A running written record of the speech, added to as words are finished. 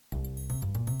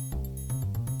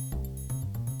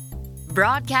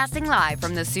Broadcasting live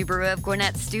from the Subaru of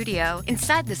Gwinnett studio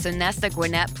inside the Sonesta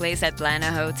Gwinnett Place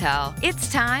Atlanta Hotel. It's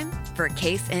time for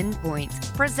Case in Point,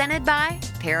 presented by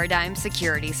Paradigm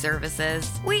Security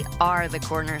Services. We are the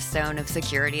cornerstone of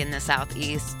security in the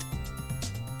Southeast.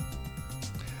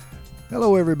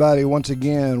 Hello, everybody. Once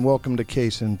again, welcome to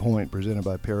Case in Point, presented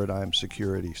by Paradigm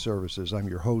Security Services. I'm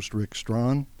your host, Rick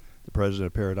Strawn, the president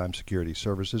of Paradigm Security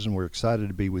Services, and we're excited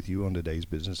to be with you on today's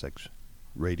Business X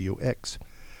Radio X.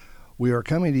 We are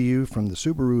coming to you from the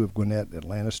Subaru of Gwinnett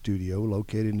Atlanta studio,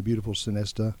 located in the beautiful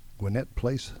Sonesta Gwinnett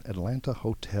Place Atlanta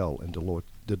Hotel in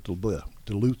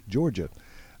Duluth, Georgia.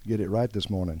 Get it right this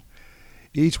morning.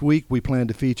 Each week, we plan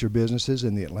to feature businesses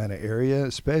in the Atlanta area,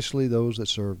 especially those that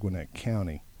serve Gwinnett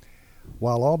County.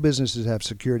 While all businesses have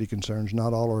security concerns,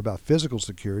 not all are about physical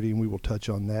security, and we will touch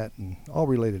on that and all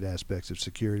related aspects of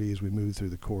security as we move through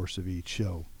the course of each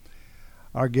show.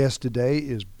 Our guest today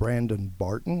is Brandon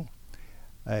Barton.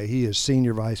 He is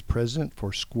Senior Vice President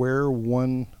for Square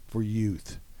One for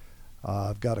Youth.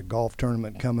 I've got a golf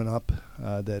tournament coming up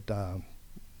to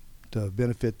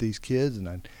benefit these kids, and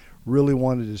I really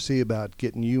wanted to see about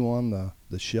getting you on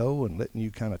the show and letting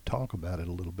you kind of talk about it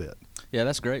a little bit. Yeah,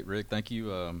 that's great, Rick. Thank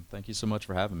you so much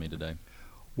for having me today.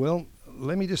 Well,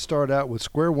 let me just start out with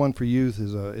Square One for Youth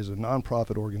is a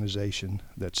nonprofit organization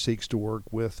that seeks to work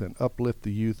with and uplift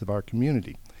the youth of our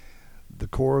community. The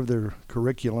core of their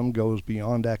curriculum goes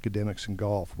beyond academics and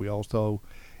golf. We also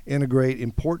integrate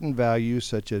important values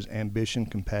such as ambition,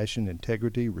 compassion,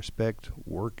 integrity, respect,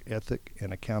 work ethic,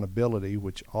 and accountability,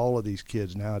 which all of these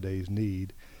kids nowadays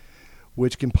need,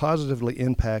 which can positively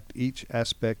impact each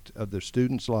aspect of their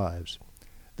students' lives.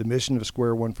 The mission of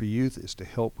Square One for Youth is to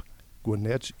help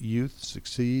Gwinnett's youth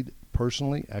succeed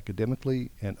personally,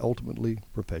 academically, and ultimately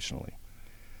professionally.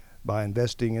 By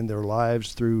investing in their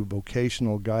lives through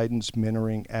vocational guidance,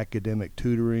 mentoring, academic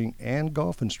tutoring, and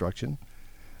golf instruction,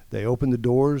 they open the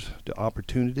doors to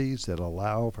opportunities that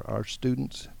allow for our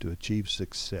students to achieve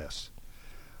success.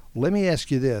 Let me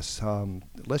ask you this.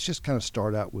 Let's just kind of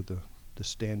start out with the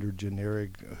standard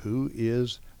generic. Who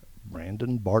is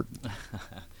Brandon Barton?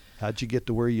 How'd you get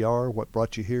to where you are? What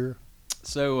brought you here?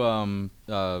 So,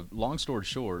 long story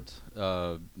short,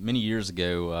 many years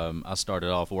ago, I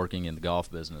started off working in the golf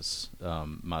business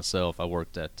myself. I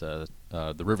worked at the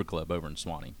River Club over in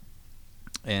Suwanee.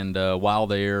 And while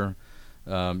there,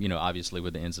 obviously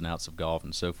with the ins and outs of golf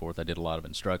and so forth, I did a lot of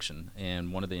instruction.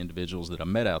 And one of the individuals that I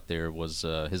met out there was,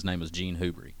 his name was Gene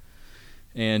Hubry.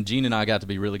 And Gene and I got to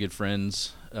be really good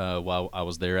friends while I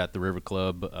was there at the River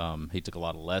Club. He took a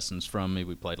lot of lessons from me.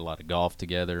 We played a lot of golf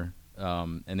together.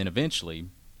 And then eventually,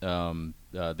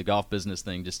 the golf business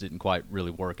thing just didn't quite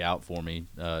really work out for me.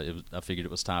 I figured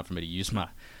it was time for me to use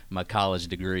my college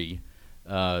degree.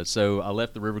 So I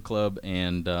left the River Club,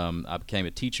 and I became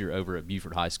a teacher over at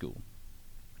Buford High School.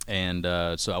 And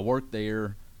so I worked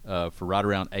there for right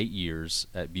around 8 years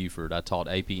at Buford. I taught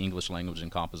AP English Language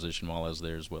and Composition while I was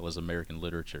there, as well as American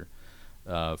Literature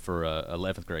for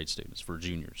 11th grade students, for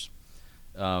juniors.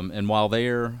 And while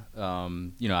there,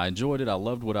 I enjoyed it. I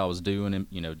loved what I was doing,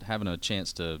 and, having a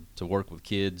chance to work with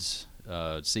kids,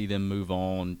 see them move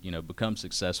on, become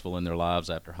successful in their lives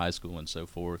after high school and so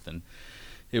forth. And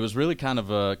it was really kind of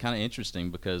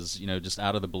interesting because, just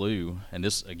out of the blue, and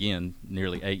this, again,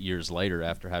 nearly 8 years later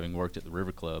after having worked at the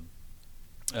River Club,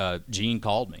 Gene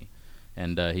called me.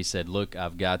 And he said, "Look,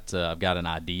 I've got an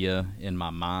idea in my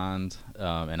mind,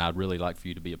 and I'd really like for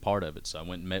you to be a part of it." So I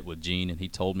went and met with Gene, and he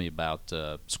told me about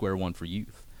Square One for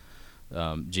Youth.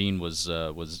 Gene was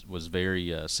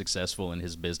very successful in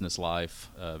his business life,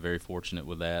 very fortunate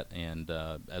with that, and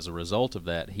as a result of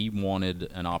that, he wanted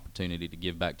an opportunity to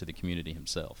give back to the community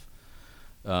himself.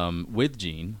 With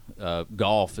Gene,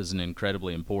 golf is an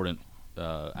incredibly important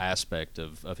aspect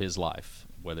of his life,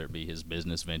 whether it be his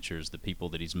business ventures, the people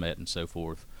that he's met, and so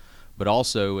forth. But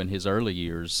also in his early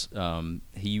years,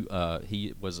 he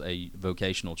was a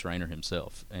vocational trainer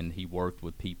himself, and he worked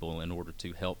with people in order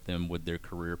to help them with their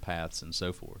career paths and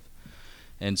so forth.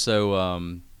 And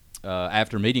so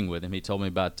after meeting with him, he told me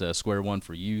about Square One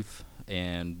for Youth,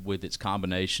 and with its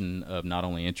combination of not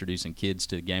only introducing kids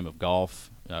to the game of golf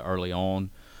early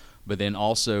on, but then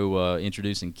also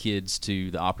introducing kids to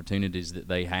the opportunities that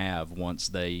they have once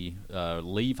they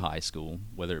leave high school,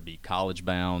 whether it be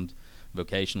college-bound,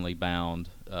 vocationally bound,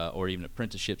 or even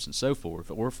apprenticeships and so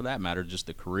forth, or for that matter, just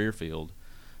the career field.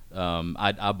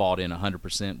 I bought in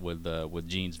 100% with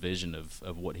Gene's vision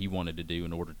of what he wanted to do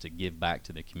in order to give back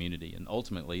to the community, and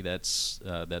ultimately that's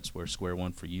where Square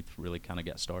One for Youth really kind of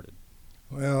got started.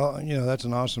 Well, that's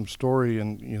an awesome story,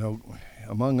 and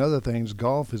among other things,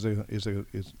 golf is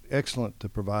excellent to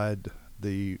provide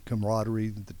the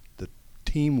camaraderie, the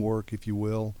teamwork, if you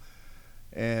will,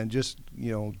 and just,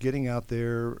 getting out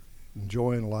there,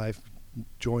 enjoying life,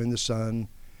 enjoying the sun,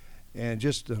 and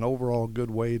just an overall good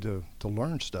way to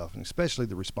learn stuff, and especially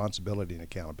the responsibility and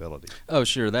accountability. Oh,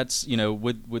 sure. That's,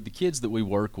 with the kids that we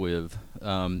work with,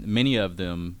 many of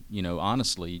them,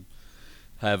 honestly,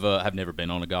 have never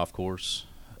been on a golf course.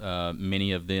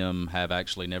 Many of them have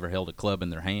actually never held a club in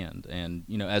their hand, and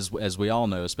as we all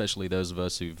know, especially those of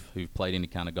us who've played any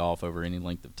kind of golf over any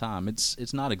length of time,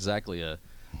 it's not exactly a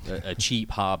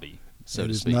cheap hobby, so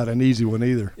to speak. It's not an easy one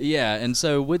either. Yeah, and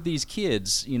so with these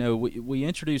kids, we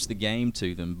introduce the game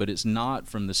to them, but it's not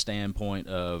from the standpoint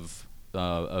of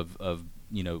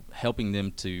helping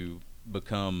them to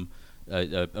become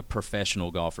a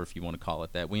professional golfer, if you want to call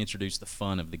it that. We introduce the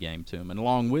fun of the game to them, and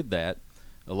along with that,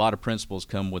 a lot of principles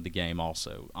come with the game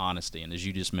also. Honesty, and as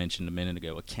you just mentioned a minute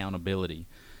ago, accountability.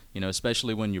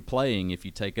 Especially when you're playing, if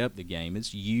you take up the game,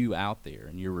 it's you out there,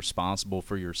 and you're responsible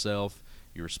for yourself.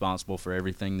 You're responsible for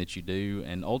everything that you do,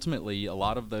 and ultimately, a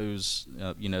lot of those,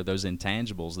 those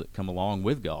intangibles that come along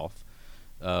with golf,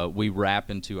 we wrap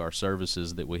into our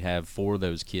services that we have for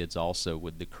those kids also,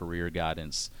 with the career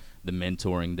guidance, the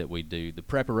mentoring that we do, the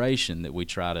preparation that we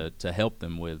try to help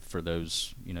them with for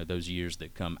those, those years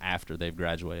that come after they've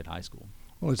graduated high school.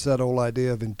 Well, it's that old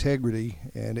idea of integrity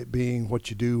and it being what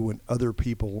you do when other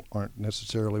people aren't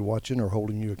necessarily watching or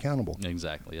holding you accountable.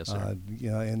 Exactly, yes, sir.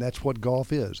 And that's what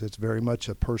golf is. It's very much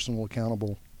a personal,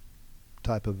 accountable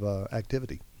type of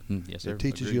activity. Yes, sir. It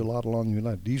teaches Agreed. you a lot along your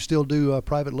life. Do you still do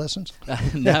private lessons?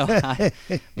 No,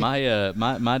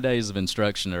 my days of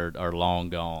instruction are long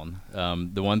gone.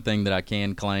 The one thing that I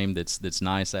can claim that's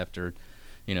nice after,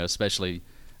 especially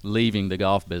leaving the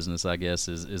golf business, I guess,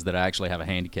 is that I actually have a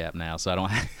handicap now, so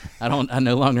I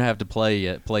no longer have to play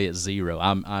at zero.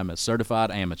 I'm a certified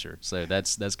amateur, so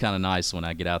that's kind of nice when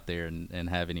I get out there and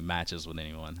have any matches with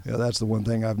anyone. Yeah, that's the one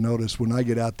thing I've noticed. When I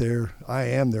get out there, I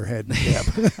am their handicap.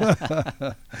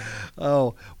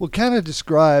 Oh, well, kind of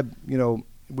describe,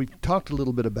 we talked a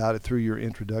little bit about it through your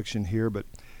introduction here, but,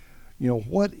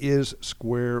 what is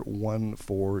Square One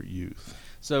for Youth?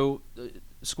 So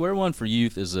Square One for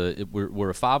Youth is we're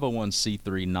a 501c3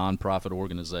 nonprofit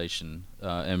organization,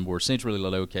 and we're centrally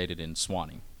located in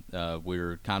Suwanee.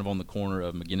 We're kind of on the corner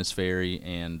of McGinnis Ferry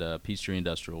and Peachtree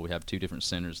Industrial. We have two different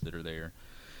centers that are there.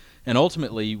 And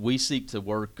ultimately, we seek to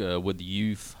work with the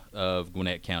youth of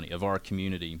Gwinnett County, of our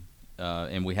community,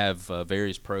 and we have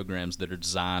various programs that are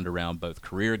designed around both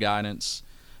career guidance,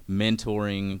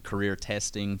 mentoring, career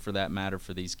testing, for that matter,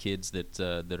 for these kids that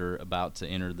are about to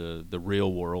enter the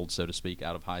real world, so to speak,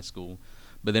 out of high school,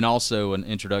 but then also an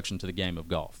introduction to the game of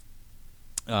golf.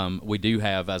 We do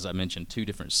have, as I mentioned, two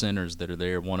different centers that are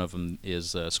there. One of them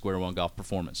is Square One Golf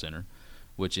Performance Center,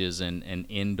 which is an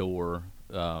indoor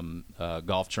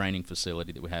golf training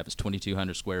facility that we have. It's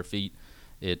 2,200 square feet.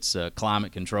 It's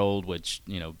climate controlled, which,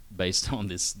 based on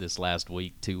this last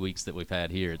week, 2 weeks that we've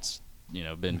had here, it's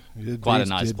been quite a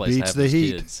nice place to have those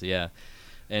kids. Yeah.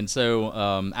 And so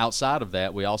outside of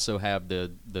that, we also have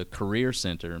the Career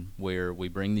Center, where we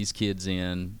bring these kids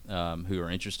in who are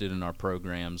interested in our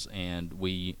programs, and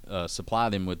we supply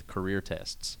them with career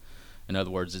tests. In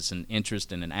other words, it's an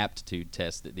interest and an aptitude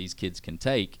test that these kids can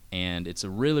take, and it's a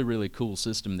really, really cool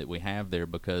system that we have there,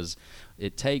 because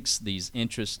it takes these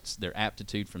interests, their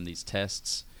aptitude from these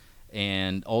tests,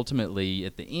 and ultimately,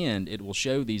 at the end, it will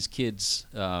show these kids,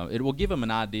 it will give them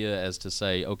an idea as to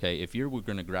say, okay, if you were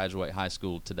going to graduate high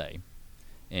school today,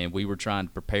 and we were trying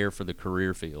to prepare for the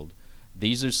career field,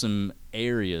 these are some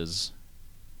areas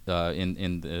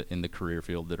in the career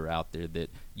field that are out there that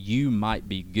you might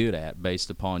be good at based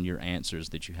upon your answers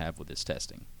that you have with this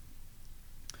testing.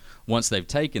 Once they've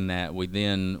taken that, we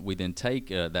then take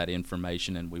that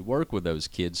information and we work with those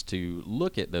kids to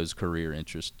look at those career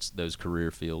interests, those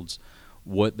career fields,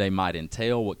 what they might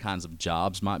entail, what kinds of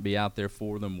jobs might be out there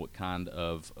for them, what kind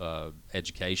of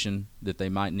education that they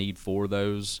might need for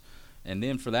those, and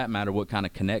then for that matter, what kind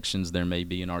of connections there may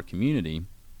be in our community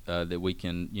that we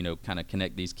can, kind of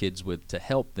connect these kids with to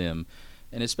help them,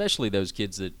 and especially those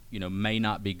kids that, may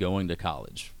not be going to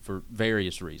college for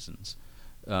various reasons.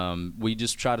 We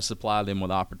just try to supply them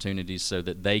with opportunities so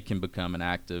that they can become an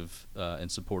active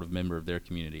and supportive member of their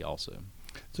community also.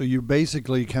 So you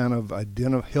basically kind of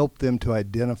help them to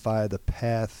identify the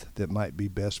path that might be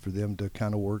best for them to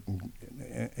kind of work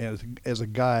as a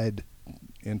guide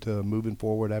into moving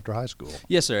forward after high school.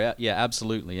 Yes, sir. Yeah,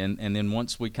 absolutely. And then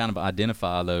once we kind of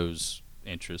identify those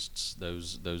interests,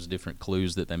 those different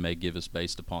clues that they may give us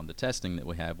based upon the testing that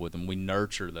we have with them, we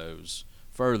nurture those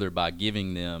further by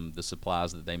giving them the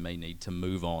supplies that they may need to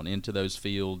move on into those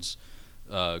fields,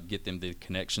 get them the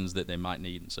connections that they might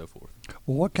need, and so forth.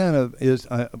 Well, what kind of is,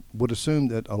 I would assume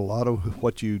that a lot of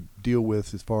what you deal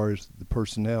with as far as the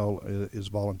personnel is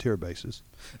volunteer basis.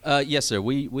 Yes, sir.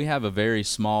 We have a very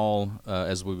small,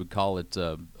 as we would call it,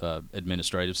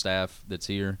 administrative staff that's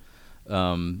here.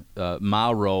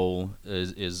 My role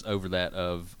is over that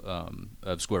of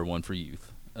Square One for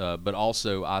Youth. But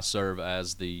also I serve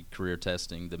as the career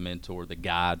testing, the mentor, the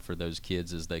guide for those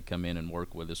kids as they come in and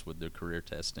work with us with their career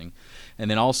testing. And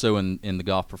then also in the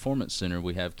Golf Performance Center,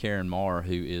 we have Karen Marr,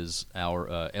 who is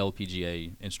our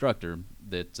LPGA instructor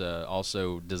that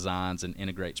also designs and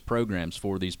integrates programs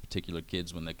for these particular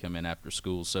kids when they come in after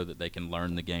school so that they can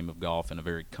learn the game of golf in a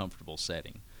very comfortable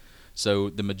setting. So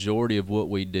the majority of what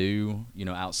we do,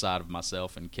 outside of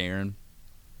myself and Karen,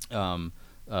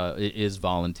 it is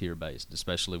volunteer based,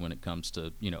 especially when it comes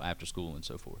to after school and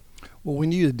so forth. Well,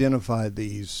 when you identify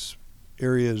these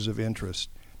areas of interest,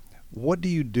 what do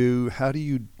you do? How do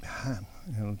you?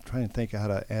 I'm trying to think how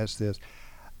to ask this.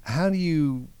 How do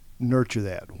you nurture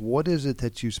that? What is it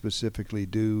that you specifically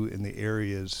do in the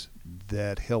areas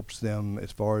that helps them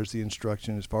as far as the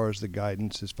instruction, as far as the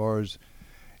guidance, as far as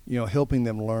helping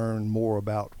them learn more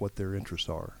about what their interests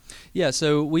are? Yeah,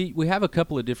 so we have a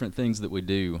couple of different things that we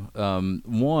do.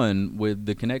 One, with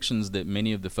the connections that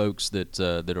many of the folks that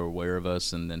are aware of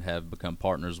us and then have become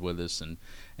partners with us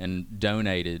and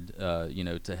donated,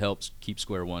 to help keep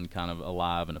Square One kind of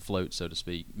alive and afloat, so to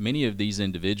speak. Many of these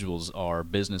individuals are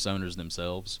business owners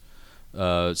themselves.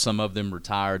 Some of them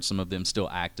retired, some of them still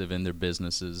active in their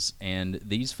businesses, and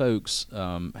these folks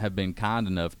have been kind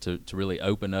enough to really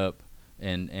open up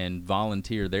and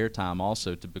volunteer their time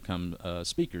also to become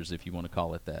speakers, if you want to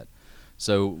call it that.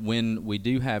 So when we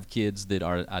do have kids that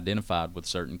are identified with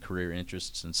certain career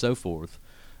interests and so forth,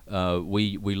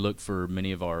 we look for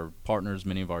many of our partners,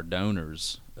 many of our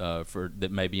donors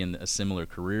that may be in a similar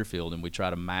career field, and we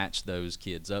try to match those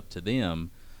kids up to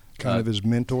them. Kind of as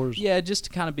mentors? Yeah, just to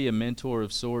kind of be a mentor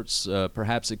of sorts.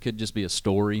 Perhaps it could just be a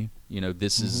story.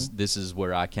 This is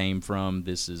where I came from.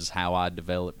 This is how I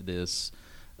developed this.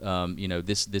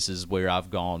 This is where I've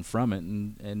gone from it,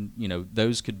 and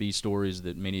those could be stories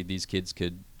that many of these kids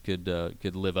could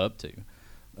live up to.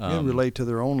 And relate to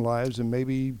their own lives and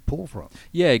maybe pull from.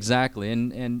 Yeah, exactly.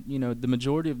 And the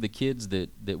majority of the kids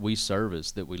that we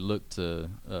service, that we look to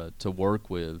work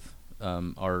with,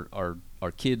 are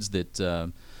kids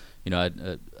that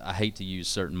I hate to use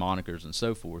certain monikers and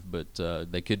so forth, but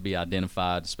they could be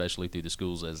identified, especially through the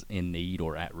schools, as in need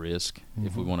or at risk,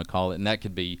 if we want to call it, and that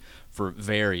could be for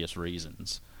various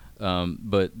reasons.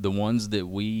 But the ones that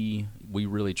we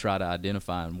really try to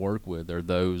identify and work with are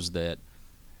those that,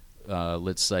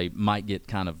 let's say, might get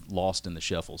kind of lost in the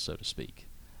shuffle, so to speak.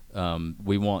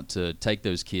 We want to take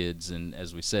those kids and,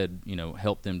 as we said,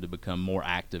 help them to become more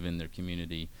active in their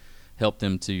community, help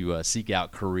them to seek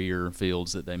out career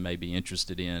fields that they may be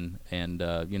interested in, and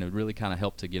really kind of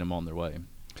help to get them on their way.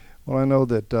 Well, I know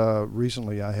that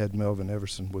recently I had Melvin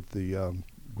Everson with the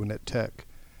Gwinnett Tech,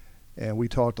 and we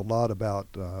talked a lot about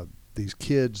these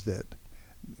kids that,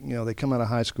 they come out of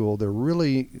high school, they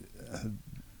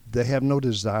have no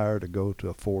desire to go to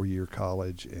a 4-year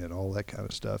college and all that kind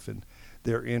of stuff, and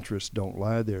their interests don't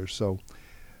lie there. So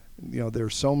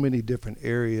there's so many different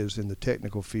areas in the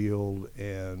technical field,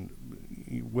 and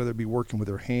whether it be working with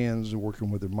their hands or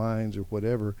working with their minds or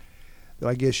whatever, that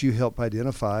I guess you help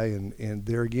identify and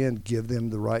there again give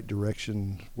them the right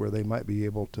direction where they might be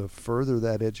able to further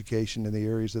that education in the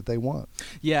areas that they want.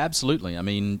 Yeah, absolutely. I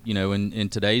mean, in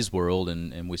today's world,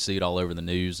 and we see it all over the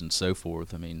news and so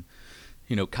forth, I mean,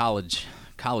 college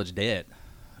debt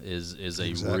is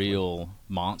a real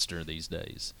monster these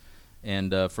days.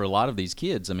 And for a lot of these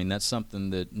kids, I mean, that's something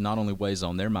that not only weighs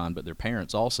on their mind, but their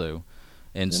parents also.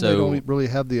 And so they don't really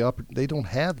have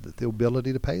the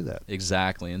ability to pay that.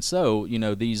 Exactly. And so,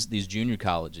 these junior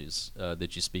colleges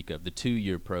that you speak of, the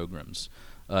 2-year programs,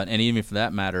 and even for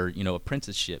that matter,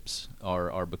 apprenticeships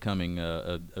are becoming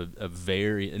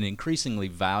an increasingly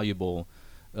valuable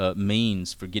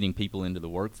means for getting people into the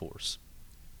workforce.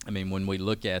 I mean, when we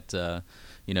look at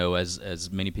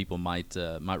as many people might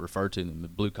refer to them,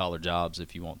 blue collar jobs,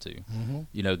 if you want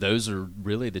to, those are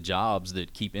really the jobs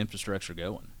that keep infrastructure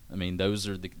going. I mean, those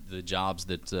are the jobs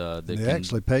that they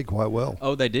actually pay quite well.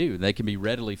 Oh, they do. They can be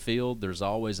readily filled. There's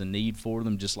always a need for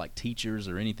them, just like teachers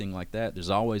or anything like that. There's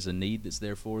always a need that's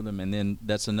there for them. And then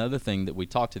that's another thing that we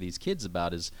talk to these kids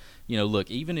about is,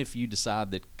 look, even if you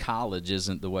decide that college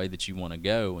isn't the way that you want to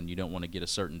go and you don't want to get a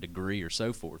certain degree or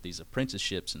so forth, these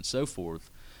apprenticeships and so forth,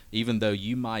 even though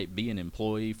you might be an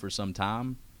employee for some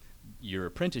time, your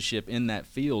apprenticeship in that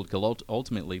field could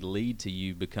ultimately lead to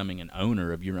you becoming an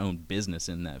owner of your own business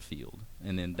in that field,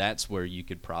 and then that's where you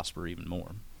could prosper even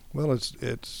more. Well,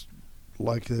 it's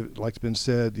like's been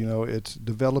said. It's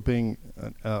developing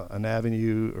an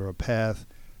avenue or a path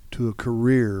to a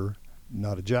career,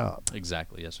 not a job.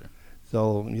 Exactly. Yes, sir.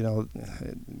 So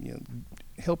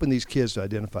helping these kids to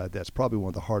identify that's probably one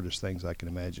of the hardest things I can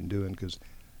imagine doing, because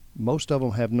most of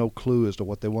them have no clue as to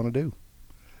what they want to do.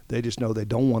 They just know they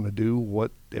don't want to do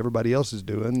what everybody else is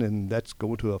doing, and that's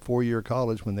going to a 4-year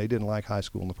college when they didn't like high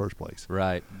school in the first place.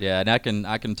 Right. Yeah, and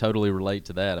I can totally relate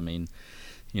to that. I mean,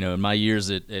 in my years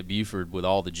at Buford with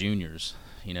all the juniors,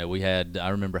 I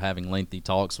remember having lengthy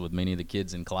talks with many of the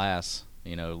kids in class.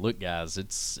 Look, guys,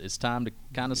 it's time to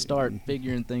kind of start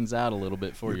figuring things out a little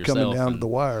bit for yourself. Coming down to the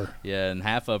wire. Yeah, and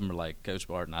half of them are like, Coach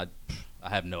Barton, I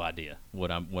have no idea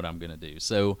what I'm going to do.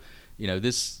 So,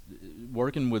 this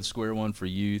working with Square One for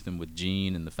Youth and with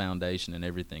Gene and the foundation and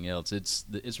everything else,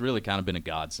 it's really kind of been a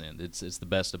godsend. It's the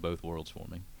best of both worlds for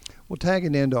me. Well,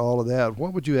 tagging into all of that,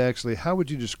 how would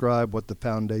you describe what the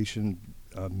foundation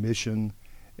mission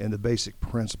and the basic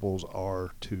principles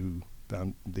are to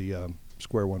the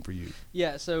Square One for Youth?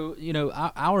 Yeah, so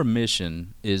our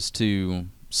mission is to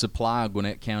supply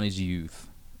Gwinnett County's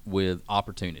youth with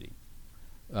opportunity.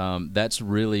 That's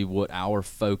really what our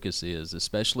focus is,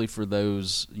 especially for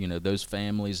those those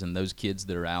families and those kids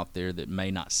that are out there that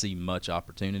may not see much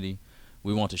opportunity.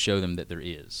 We want to show them that there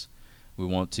is. We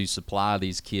want to supply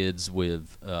these kids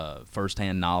with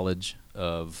firsthand knowledge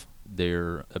of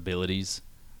their abilities,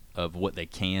 of what they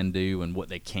can do and what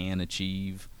they can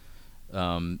achieve.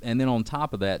 And then on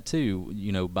top of that, too,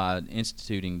 by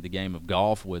instituting the game of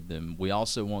golf with them, we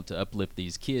also want to uplift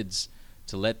these kids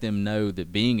to let them know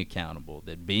that being accountable,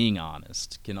 that being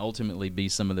honest can ultimately be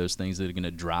some of those things that are going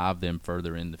to drive them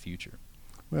further in the future.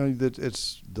 Well,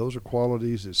 those are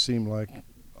qualities that seem like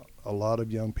a lot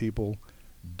of young people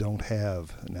don't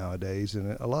have nowadays,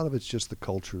 and a lot of it's just the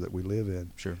culture that we live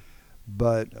in. Sure.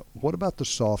 But what about the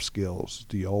soft skills?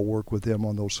 Do you all work with them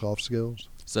on those soft skills?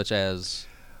 Such as?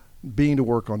 Being to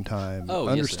work on time,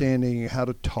 understanding yes, how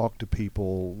to talk to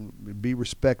people, be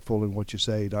respectful in what you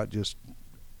say, not just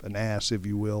an ass, if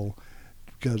you will,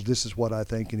 because this is what I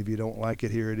think, and if you don't like it,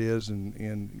 here it is,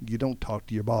 and you don't talk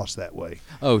to your boss that way.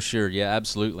 Oh, sure, yeah,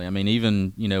 absolutely. I mean,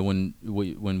 even when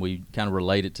we kind of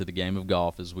relate it to the game of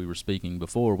golf, as we were speaking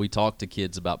before, we talk to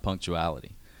kids about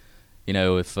punctuality.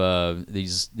 If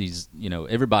these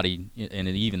everybody, and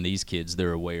even these kids,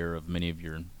 they're aware of many of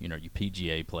your your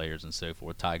PGA players and so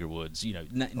forth, Tiger Woods,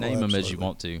 name them as you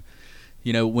want to.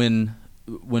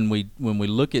 When we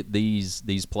look at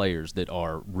these players that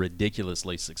are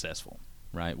ridiculously successful,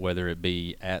 right? Whether it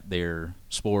be at their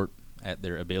sport, at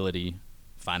their ability,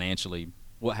 financially,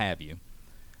 what have you,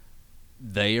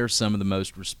 they are some of the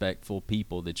most respectful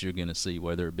people that you're going to see,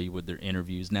 whether it be with their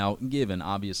interviews. Now, given,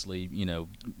 obviously,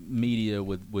 media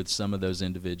with some of those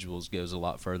individuals goes a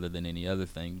lot further than any other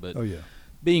thing. But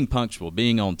being punctual,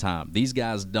 being on time, these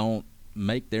guys don't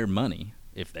make their money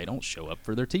if they don't show up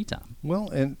for their tee time. Well,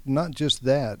 and not just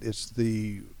that, it's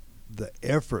the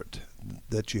effort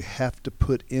that you have to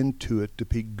put into it to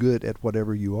be good at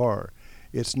whatever you are.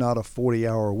 It's not a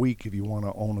 40-hour week if you want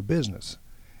to own a business.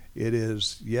 It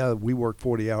is, we work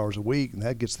 40 hours a week, and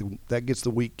that gets the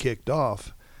week kicked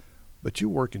off. But you're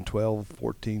working 12,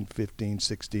 14, 15,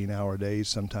 16-hour days,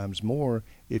 sometimes more,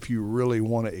 if you really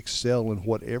want to excel in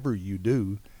whatever you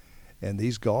do. And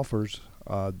these golfers,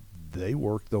 they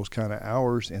work those kind of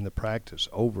hours in the practice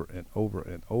over and over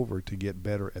and over to get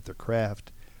better at their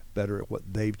craft, better at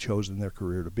what they've chosen their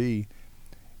career to be.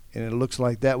 And it looks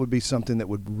like that would be something that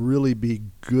would really be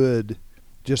good,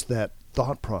 just that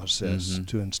thought process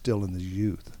to instill in the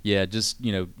youth. Yeah, just,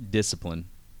 discipline.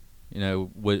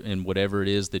 In whatever it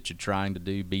is that you're trying to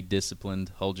do, be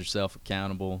disciplined, hold yourself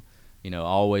accountable,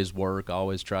 always work,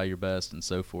 always try your best, and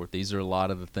so forth. These are a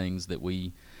lot of the things that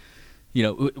we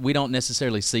don't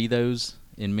necessarily see those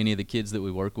in many of the kids that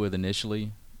we work with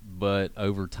initially, but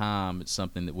over time it's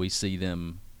something that we see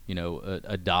them,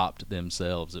 adopt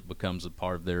themselves. It becomes a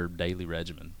part of their daily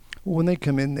regimen. Well, when they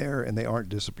come in there and they aren't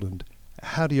disciplined,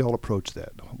 how do you all approach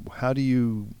that? How do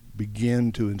you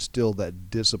begin to instill that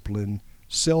discipline,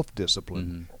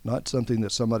 self-discipline, not something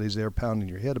that somebody's there pounding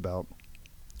your head about,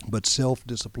 but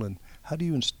self-discipline? How do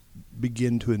you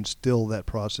begin to instill that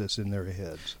process in their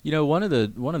heads? One of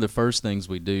the first things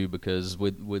we do, because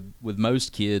with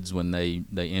most kids, when they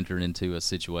enter into a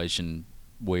situation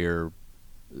where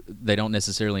they don't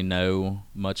necessarily know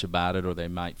much about it or they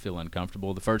might feel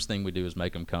uncomfortable, the first thing we do is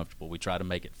make them comfortable. We try to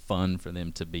make it fun for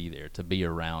them to be there, to be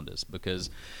around us, because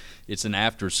it's an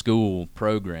after-school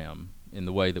program in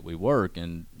the way that we work.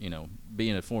 And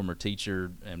being a former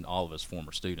teacher, and all of us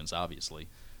former students, obviously,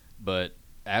 but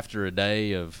after a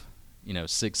day of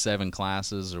 6-7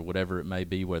 classes or whatever it may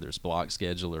be, whether it's block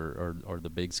schedule or the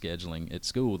big scheduling at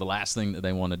school, the last thing that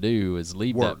they want to do is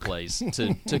leave that place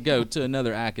to go to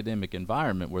another academic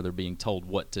environment where they're being told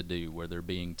what to do, where they're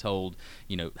being told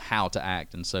how to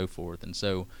act and so forth. And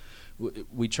so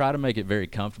we try to make it very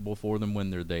comfortable for them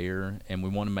when they're there, and we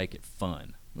want to make it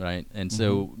fun, right? And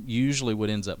so usually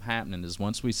what ends up happening is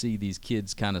once we see these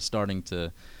kids kind of starting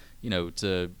to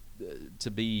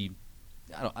be,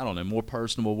 I don't know, more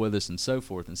personable with us and so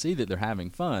forth, and see that they're having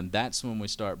fun, that's when we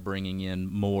start bringing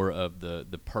in more of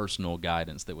the personal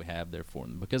guidance that we have there for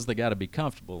them, because they got to be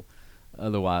comfortable.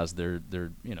 Otherwise, they're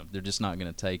just not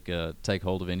going to take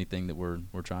hold of anything that we're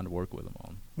trying to work with them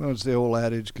on. Well, it's the old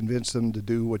adage: convince them to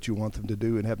do what you want them to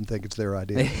do, and have them think it's their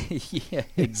idea. Yeah,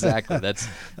 exactly. That's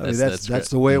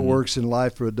the way it works in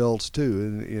life for adults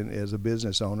too. And as a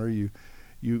business owner, you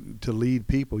to lead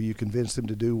people, you convince them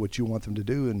to do what you want them to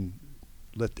do, and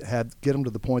get them to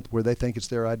the point where they think it's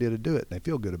their idea to do it, and they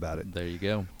feel good about it. There you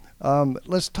go.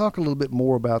 Let's talk a little bit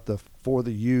more about the For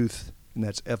the Youth, and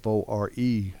that's FORE,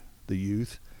 the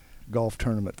Youth golf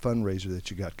tournament fundraiser that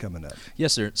you got coming up.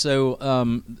 Yes, sir. So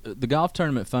the golf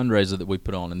tournament fundraiser that we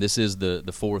put on, and this is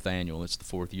the fourth annual. It's the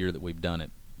fourth year that we've done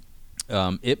it.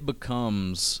 It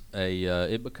becomes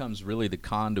really the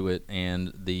conduit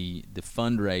and the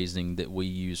fundraising that we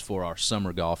use for our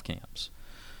summer golf camps.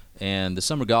 And the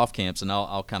summer golf camps, and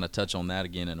I'll kind of touch on that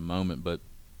again in a moment, but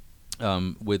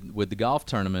with the golf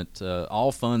tournament,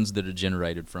 all funds that are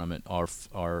generated from it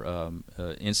are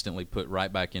instantly put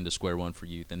right back into Square One for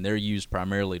Youth, and they're used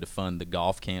primarily to fund the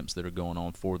golf camps that are going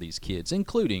on for these kids,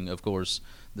 including, of course,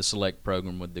 the select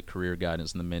program with the career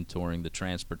guidance and the mentoring, the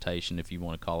transportation, if you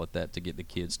want to call it that, to get the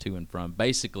kids to and from,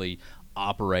 basically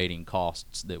operating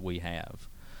costs that we have.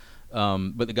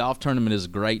 But the golf tournament is a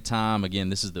great time. Again,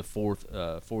 this is the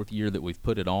fourth year that we've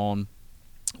put it on.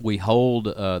 We hold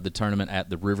the tournament at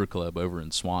the River Club over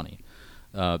in Swanee.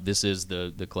 This is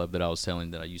the club that I was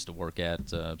telling that I used to work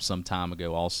at some time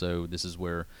ago also. This is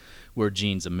where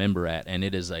Gene's a member at, and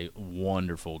it is a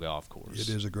wonderful golf course. It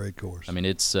is a great course. I mean,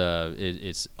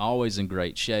 it's always in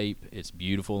great shape. It's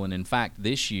beautiful, and in fact,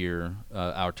 this year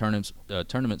our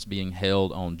tournament's being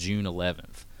held on June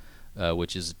 11th.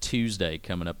 Which is a Tuesday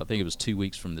coming up. I think it was 2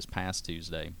 weeks from this past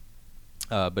Tuesday.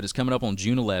 But it's coming up on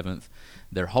June 11th.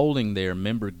 They're holding their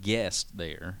member guest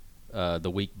there the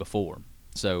week before.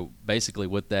 So basically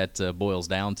what that boils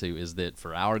down to is that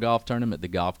for our golf tournament, the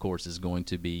golf course is going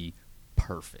to be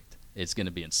perfect. It's going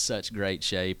to be in such great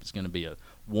shape. It's going to be a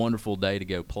wonderful day to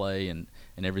go play and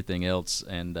everything else.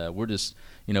 And we're just,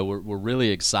 we're really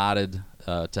excited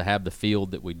to have the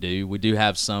field that we do. We do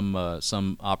have some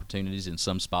opportunities in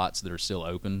some spots that are still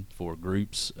open for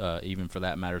groups, even for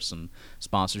that matter, some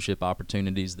sponsorship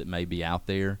opportunities that may be out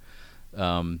there.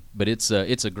 But it's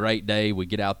a great day. We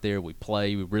get out there, we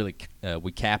play. We really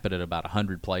we cap it at about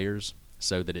 100 players,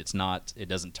 so that it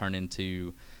doesn't turn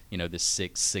into this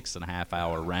 6.5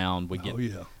 hour round.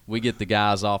 We get the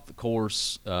guys off the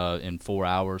course in 4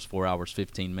 hours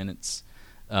 15 minutes.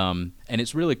 And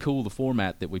it's really cool, the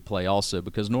format that we play also,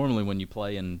 because normally when you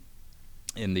play in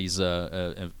these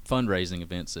fundraising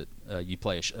events, you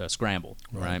play a scramble,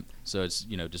 right? So it's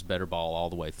just better ball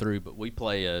all the way through. But we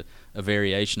play a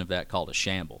variation of that called a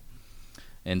shamble.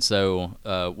 And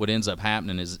so what ends up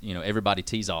happening is everybody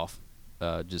tees off.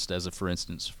 Just as a for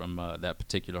instance from that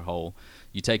particular hole,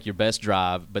 you take your best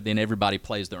drive, but then everybody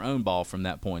plays their own ball from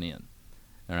that point in.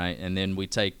 All right, and then we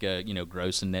take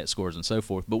gross and net scores and so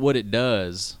forth. But what it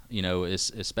does,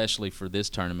 is, especially for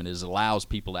this tournament, is allows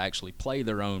people to actually play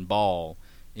their own ball,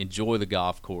 enjoy the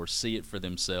golf course, see it for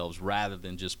themselves, rather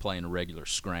than just playing a regular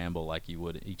scramble like you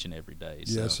would each and every day.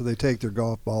 Yeah, so they take their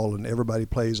golf ball and everybody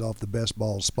plays off the best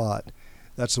ball spot.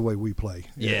 That's the way we play.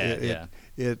 Yeah,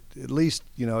 It at least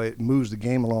it moves the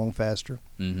game along faster,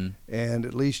 and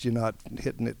at least you're not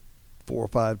hitting it 4 or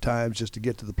 5 times just to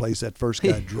get to the place that first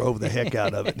guy drove the heck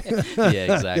out of it.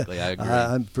 Yeah, exactly. I agree.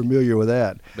 I'm familiar with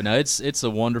that. But no, it's a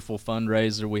wonderful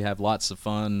fundraiser. We have lots of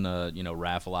fun,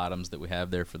 raffle items that we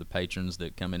have there for the patrons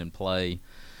that come in and play.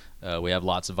 We have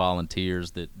lots of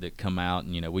volunteers that come out,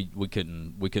 and we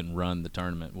couldn't run the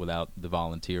tournament without the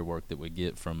volunteer work that we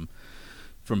get from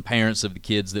parents of the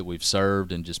kids that we've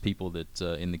served, and just people that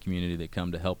in the community that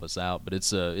come to help us out. But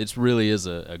it's really is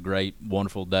a great,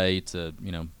 wonderful day to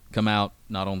come out,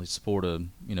 not only support a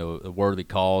worthy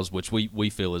cause, which we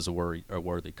feel is a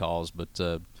worthy cause, but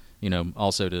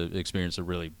also to experience a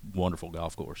really wonderful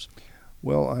golf course.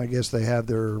 Well, I guess they have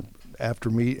their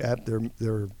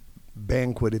their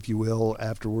banquet, if you will,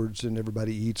 afterwards, and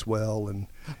everybody eats well, and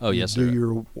Oh, you yes, do sir.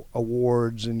 your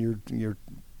awards and your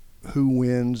who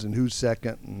wins and who's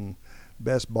second and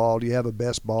best ball. Do you have a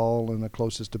best ball and the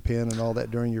closest to pin and all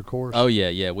that during your course? Oh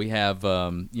yeah. We have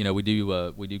we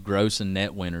do gross and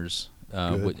net winners.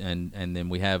 Good. And then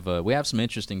we have some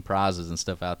interesting prizes and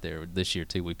stuff out there this year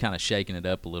too. We've kind of shaken it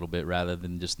up a little bit rather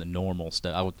than just the normal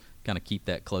stuff. I would kind of keep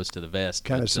that close to the vest.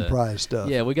 Kind of but, surprise stuff.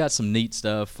 Yeah, we got some neat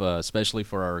stuff, especially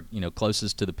for our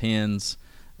closest to the pins.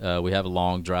 We have a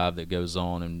long drive that goes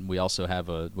on, and we also have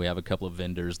a couple of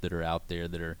vendors that are out there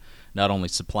that are not only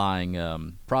supplying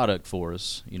product for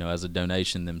us, as a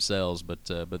donation themselves, but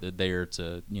they're there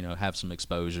to have some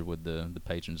exposure with the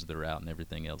patrons that are out and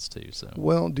everything else too. So.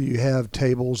 Well, do you have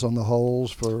tables on the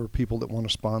holes for people that want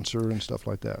to sponsor and stuff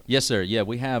like that? Yes, sir. Yeah,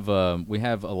 we have a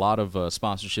lot of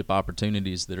sponsorship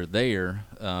opportunities that are there.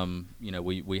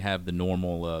 We have the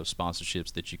normal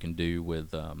sponsorships that you can do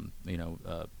with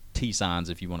T-signs,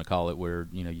 if you want to call it, where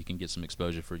you can get some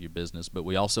exposure for your business. But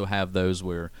we also have those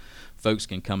where folks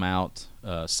can come out,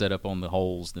 set up on the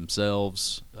holes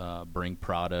themselves, bring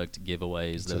product,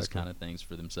 giveaways, those kind of things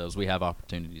for themselves. We have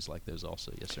opportunities like those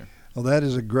also. Yes, sir. Well, that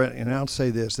is a great, and I'll say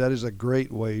this, that is a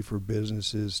great way for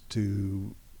businesses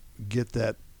to get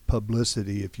that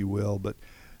publicity, if you will, but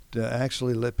to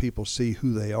actually let people see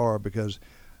who they are, because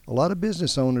a lot of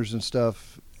business owners and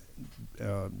stuff,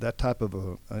 that type of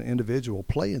an individual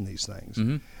play in these things.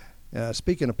 Mm-hmm.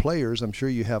 Speaking of players, I'm sure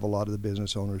you have a lot of the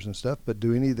business owners and stuff, but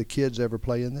do any of the kids ever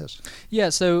play in this? Yeah,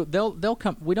 so they'll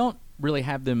come. We don't really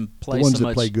have them play the ones so that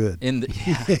much play good.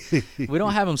 We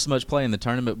don't have them so much play in the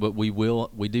tournament, but we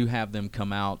do have them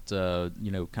come out,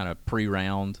 kind of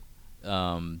pre-round,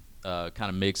 kind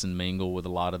of mix and mingle with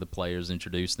a lot of the players,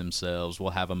 introduce themselves. We'll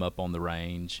have them up on the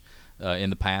range.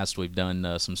 In the past, we've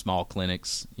done some small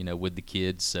clinics, with the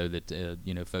kids, so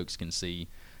that folks can see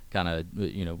kind of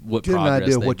what get progress an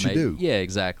idea of they've what made. you do. Yeah,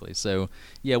 exactly. So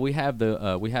yeah, we have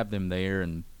them there,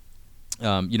 and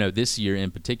this year in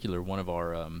particular, one of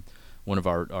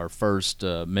our first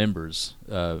members,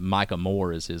 Micah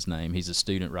Moore is his name. He's a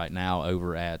student right now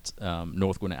over at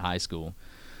North Gwinnett High School.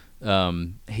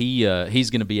 He's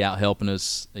going to be out helping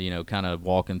us, kind of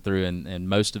walking through, and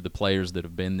most of the players that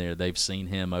have been there, they've seen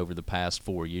him over the past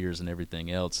 4 years and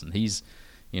everything else, and he's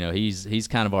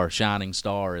kind of our shining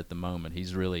star at the moment.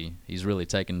 He's really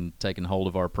taken hold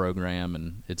of our program,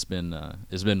 and it's been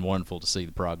wonderful to see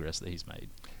the progress that he's made.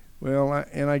 Well, I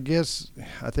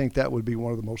think that would be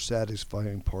one of the most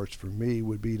satisfying parts for me,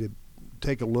 would be to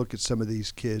take a look at some of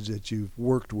these kids that you've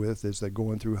worked with as they're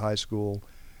going through high school,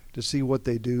 to see what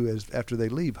they do after they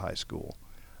leave high school.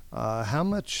 How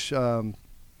much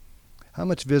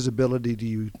visibility do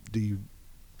you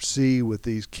see with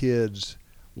these kids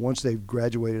once they've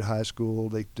graduated high school?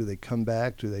 Do they come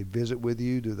back? Do they visit with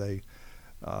you? Do they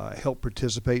help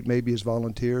participate maybe as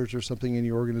volunteers or something in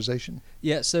your organization?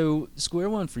 Yeah, so Square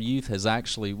One for Youth has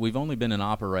we've only been in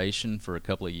operation for a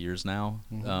couple of years now,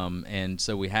 and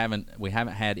so we haven't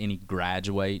had any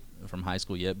graduate from high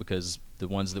school yet, because the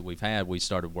ones that we've had, we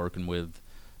started working with,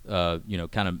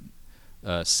 kind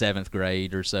of seventh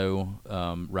grade or so,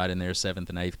 right in there, 7th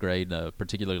and 8th grade,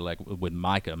 particularly like with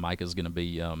Micah. Micah's going to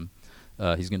be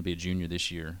he's going to be a junior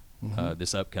this year,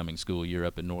 this upcoming school year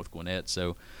up in North Gwinnett.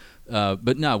 So.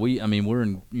 But no, we're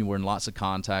in lots of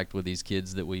contact with these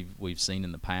kids that we've seen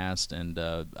in the past, and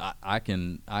I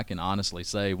can honestly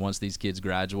say, once these kids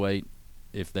graduate,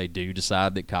 if they do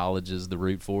decide that college is the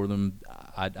route for them,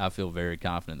 I feel very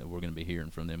confident that we're going to be hearing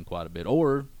from them quite a bit.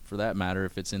 Or, for that matter,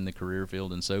 if it's in the career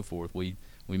field and so forth, we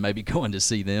may be going to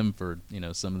see them for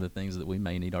some of the things that we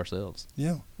may need ourselves.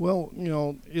 Yeah. Well,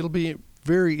 it'll be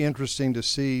very interesting to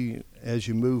see as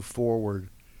you move forward,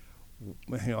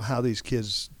 how these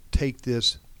kids take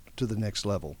this to the next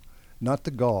level. Not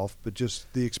the golf, but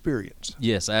just the experience.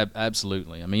 Yes,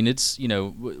 absolutely. I mean, it's,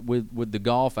 with the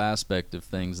golf aspect of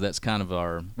things, that's kind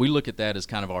of we look at that as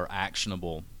kind of our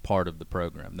actionable part of the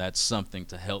program. That's something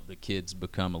to help the kids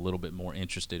become a little bit more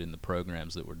interested in the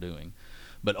programs that we're doing.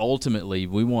 But ultimately,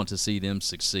 we want to see them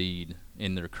succeed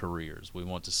in their careers. We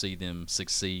want to see them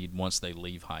succeed once they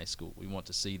leave high school. We want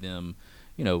to see them,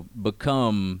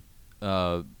 become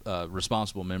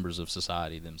responsible members of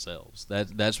society themselves.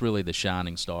 That's really the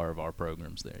shining star of our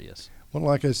programs there, yes. Well,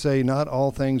 like I say, not all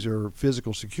things are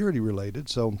physical security related.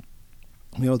 So,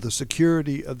 the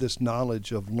security of this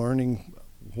knowledge of learning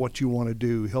what you want to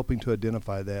do, helping to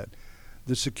identify that,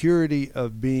 the security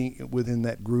of being within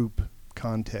that group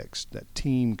context, that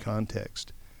team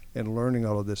context, and learning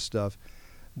all of this stuff,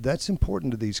 that's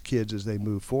important to these kids as they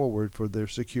move forward for their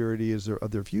security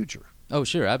of their future. Oh,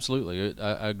 sure, absolutely.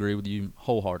 I agree with you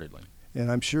wholeheartedly.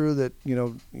 And I'm sure that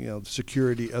the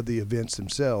security of the events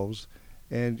themselves,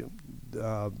 and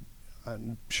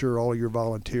I'm sure all of your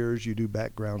volunteers, you do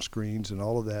background screens and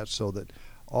all of that, so that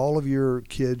all of your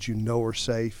kids are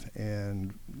safe,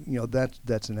 and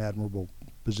that's an admirable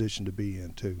position to be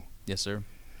in too. Yes, sir.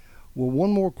 Well,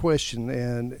 one more question,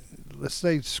 and let's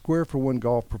say Square for One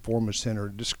Golf Performance Center.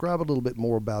 Describe a little bit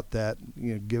more about that.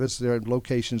 Give us their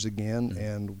locations again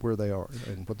and where they are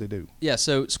and what they do. Yeah,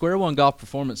 so Square One Golf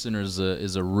Performance Center is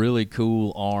a really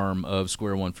cool arm of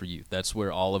Square One for Youth. That's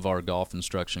where all of our golf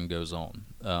instruction goes on.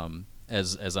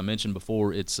 As I mentioned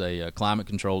before, it's a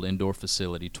climate-controlled indoor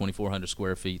facility, 2,400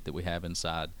 square feet that we have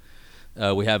inside.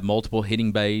 We have multiple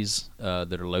hitting bays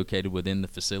that are located within the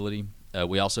facility.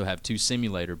 We also have 2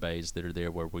 simulator bays that are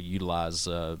there where we utilize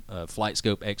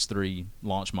FlightScope X3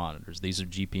 launch monitors. These are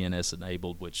GPNS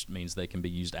enabled, which means they can be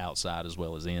used outside as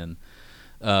well as in.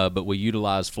 But we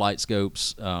utilize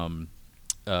FlightScope's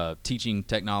teaching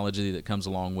technology that comes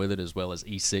along with it, as well as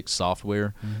E6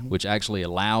 software, which actually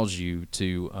allows you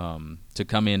to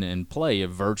come in and play a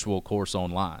virtual course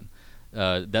online.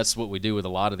 That's what we do with a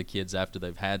lot of the kids after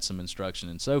they've had some instruction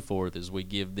and so forth, is we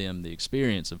give them the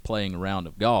experience of playing a round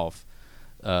of golf,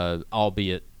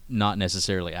 albeit not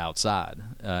necessarily outside.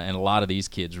 And a lot of these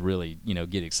kids really,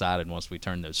 get excited once we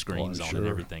turn those screens on and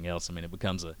everything else. I mean, it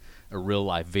becomes a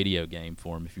real-life video game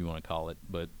for them, if you want to call it.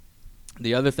 But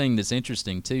the other thing that's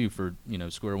interesting, too, for,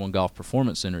 Square One Golf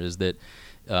Performance Center is that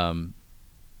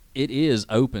it is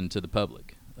open to the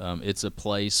public. It's a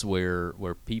place where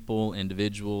people,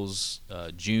 individuals,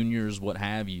 juniors, what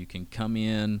have you, can come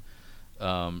in,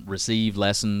 receive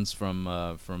lessons from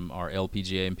our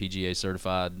LPGA and PGA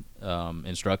certified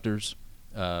instructors,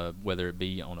 whether it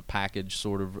be on a package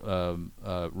sort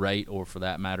of rate, or for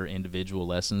that matter individual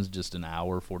lessons, just an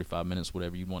hour, 45 minutes,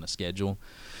 whatever you want to schedule.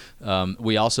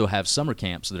 We also have summer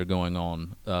camps that are going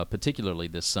on, particularly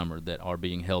this summer, that are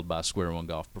being held by Square One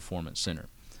Golf Performance Center.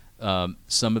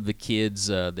 Some of the kids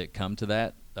that come to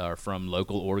that are from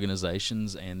local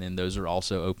organizations, and then those are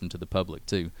also open to the public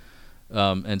too.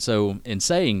 And so in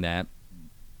saying that,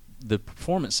 the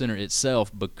Performance Center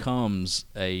itself becomes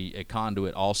a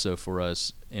conduit also for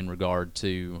us in regard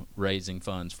to raising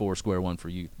funds for Square One for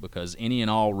Youth, because any and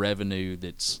all revenue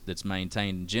that's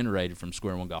maintained and generated from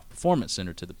Square One Golf Performance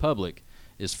Center to the public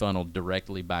is funneled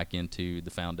directly back into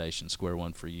the foundation, Square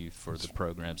One for Youth, for the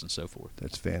programs and so forth.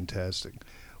 That's fantastic.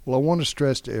 Well, I want to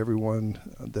stress to everyone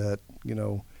that,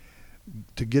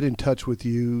 to get in touch with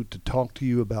you, to talk to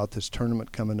you about this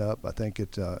tournament coming up. I think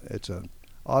it's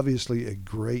obviously a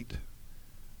great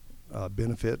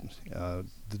benefit.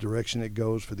 The direction it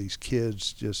goes for these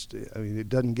kids, it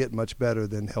doesn't get much better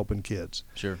than helping kids.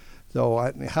 Sure. So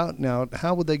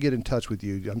how would they get in touch with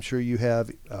you? I'm sure you have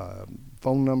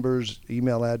phone numbers,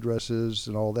 email addresses,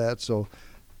 and all that. So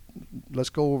let's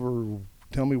go over.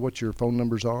 Tell me what your phone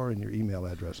numbers are and your email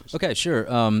addresses. Okay, sure.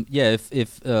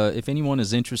 If anyone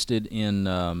is interested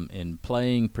in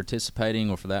playing, participating,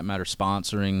 or for that matter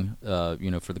sponsoring,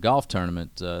 for the golf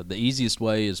tournament, the easiest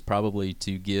way is probably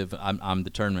to give. I'm the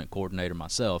tournament coordinator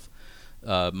myself.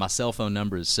 My cell phone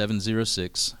number is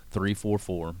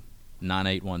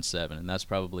 706-344-9817, and that's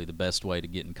probably the best way to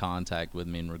get in contact with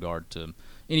me in regard to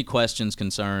any questions,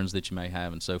 concerns that you may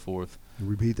have, and so forth.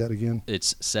 Repeat that again.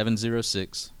 It's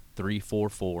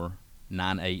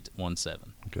 706-344-9817.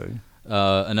 Okay.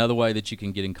 Another way that you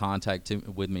can get in contact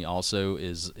with me also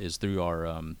is through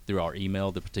our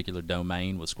email. The particular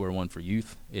domain with Square One for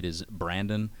Youth. It is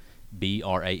Brandon,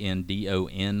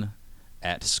 BRANDON,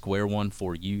 at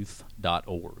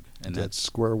squareoneforyouth.org. And that's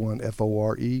Square One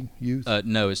FORE Youth.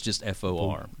 No, it's just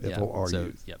FOR. FOR so,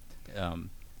 Youth. Yep.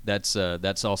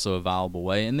 That's also a viable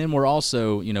way. And then we're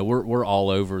also, we're all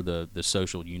over the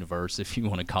social universe, if you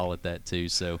want to call it that too.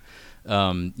 So, with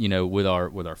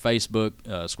our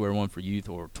Facebook, Square One for Youth,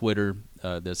 or Twitter,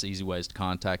 that's easy ways to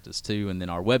contact us too. And then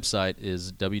our website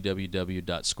is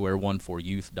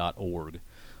www.squareoneforyouth.org.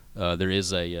 There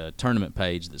is a tournament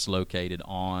page that's located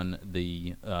on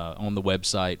the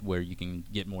website where you can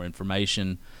get more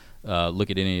information, look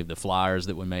at any of the flyers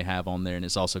that we may have on there, and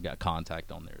it's also got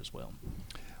contact on there as well.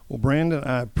 Well, Brandon,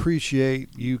 I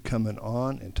appreciate you coming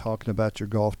on and talking about your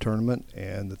golf tournament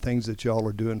and the things that y'all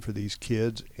are doing for these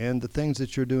kids and the things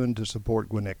that you're doing to support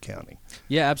Gwinnett County.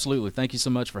 Yeah, absolutely. Thank you so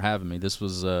much for having me. This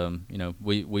was,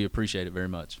 we appreciate it very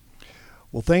much.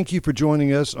 Well, thank you for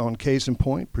joining us on Case in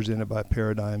Point, presented by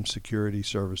Paradigm Security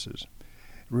Services.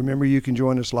 Remember, you can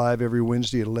join us live every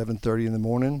Wednesday at 11:30 in the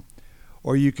morning,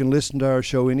 or you can listen to our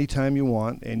show anytime you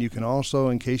want, and you can also,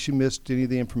 in case you missed any of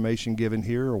the information given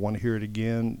here or want to hear it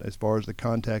again as far as the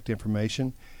contact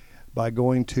information, by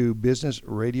going to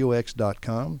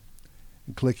businessradiox.com,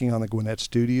 clicking on the Gwinnett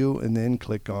Studio, and then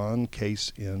click on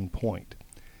Case in Point.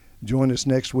 Join us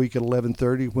next week at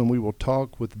 11:30 when we will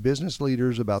talk with business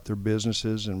leaders about their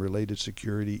businesses and related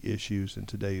security issues in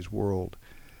today's world.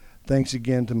 Thanks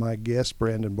again to my guest,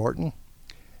 Brandon Barton,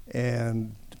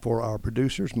 and for our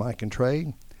producers, Mike and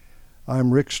Trey.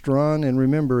 I'm Rick Strawn, and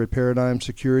remember, at Paradigm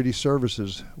Security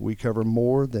Services, we cover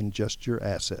more than just your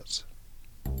assets.